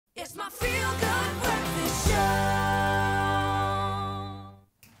It's my feel-good breakfast show.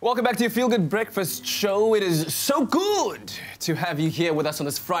 Welcome back to your Feel Good Breakfast Show. It is so good to have you here with us on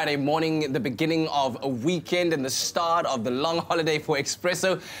this Friday morning, the beginning of a weekend and the start of the long holiday for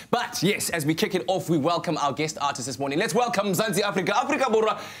Expresso. But yes, as we kick it off, we welcome our guest artist this morning. Let's welcome Zanzi Afrika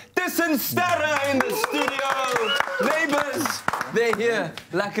Bora, Tussen Sterre in the studio. Neighbors, they're here.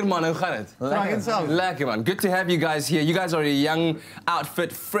 Lekker man, hoe gaat het? Lekker man. Good to have you guys here. You guys are a young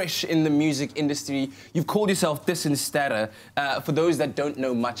outfit, fresh in the music industry. You've called yourself Tussen Sterre. For those that don't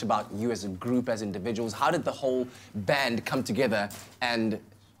know much about you as a group, as individuals, how did the whole band come together? And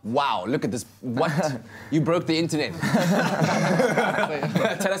wow, look at this. What? You broke the internet.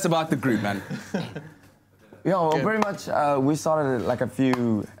 Tell us about the group, man. Yeah, well, pretty much we started like a year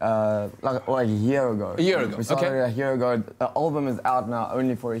ago. A year ago, We started a year ago. The album is out now,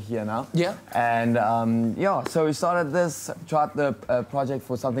 only for a year now. Yeah. And yeah, so we started this, tried the project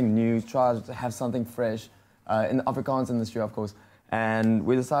for something new, tried to have something fresh in the Afrikaans industry, of course. And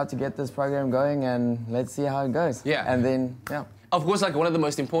we decided to get this program going, and let's see how it goes. Yeah. And then, yeah. Of course, like one of the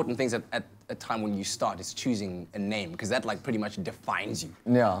most important things at a time when you start is choosing a name, because that like pretty much defines you.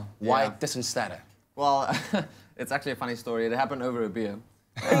 Yeah. Why Tussen Sterre? Well, it's actually a funny story. It happened over a beer.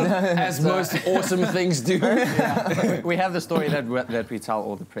 As most awesome things do. Yeah. We have the story that we tell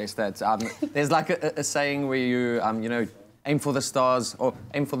all the press that there's like a saying where you, you know, aim for the stars or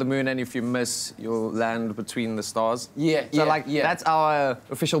aim for the moon, and if you miss, you'll land between the stars. Yeah, so that's our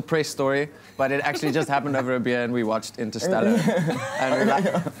official press story, but it actually just happened over a beer, and we watched Interstellar. And we're like,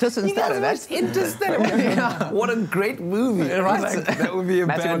 Tussen Sterre, that's Interstellar. Yeah. What a great movie. Right? Like, that would be a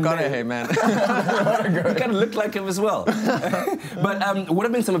Matthew bad name. man. You kind of look like him as well. But what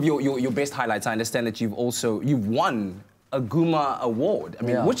have been some of your best highlights? I understand that you've won a Guma award, I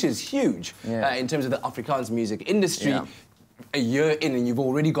mean, which is huge in terms of the Afrikaans music industry. Yeah. A year in and you've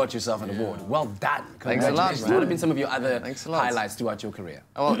already got yourself an award. Well done. Thanks a lot, man. What have been some of your other highlights throughout your career?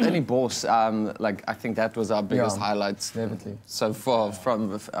 Well, any boss, like I think that was our biggest highlights so far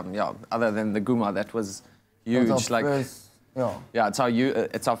from other than the Guma, that was huge. Like, it's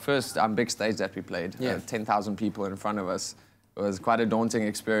our first big stage that we played. 10,000 people in front of us. It was quite a daunting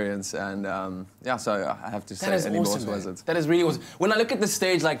experience, and yeah, so I have to say, any boss was it. That is really awesome. When I look at the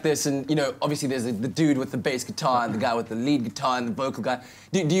stage like this, and you know, obviously there's the dude with the bass guitar and the guy with the lead guitar and the vocal guy.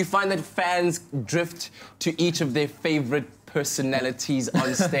 Do you find that fans drift to each of their favorite personalities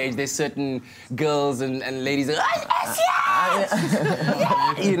on stage? There's certain girls and ladies that, yes!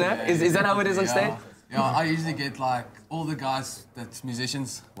 You know, is that how it is on stage? Yeah, I usually get like all the guys that's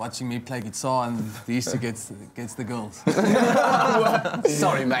musicians watching me play guitar, and the Easter gets the girls.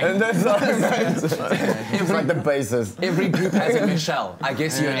 Sorry, mate. Sorry, mate. It's like the bassist. Every group has a Michelle. I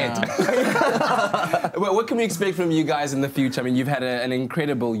guess you're it. Well, what can we expect from you guys in the future? I mean, you've had an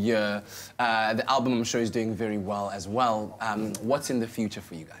incredible year. The album, I'm sure, is doing very well as well. What's in the future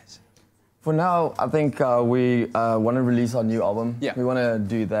for you guys? For now, I think we want to release our new album. Yeah. We want to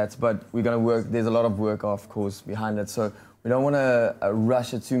do that, but we're going to work. There's a lot of work, of course, behind it. So we don't want to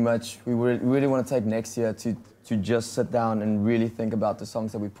rush it too much. We really want to take next year to just sit down and really think about the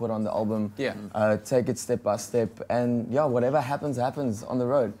songs that we put on the album. Yeah. Take it step by step, and yeah, whatever happens, happens on the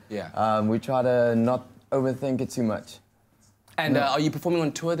road. Yeah. We try to not overthink it too much. And are you performing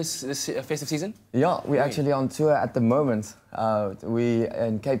on tour this festive season? Yeah, we're actually on tour at the moment. We're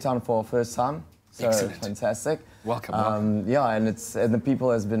in Cape Town for our first time, so excellent. It's fantastic. Welcome. Yeah, and the people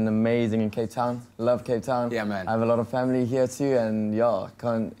has been amazing in Cape Town. Love Cape Town. Yeah, man. I have a lot of family here too, and yeah,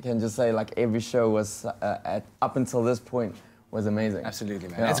 can just say like every show was up until this point was amazing. Absolutely,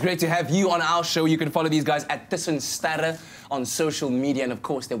 man. Yeah. It's great to have you on our show. You can follow these guys at Tussen Sterre on social media, and of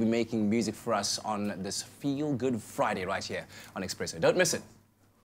course they'll be making music for us on this Feel Good Friday right here on Expresso. Don't miss it.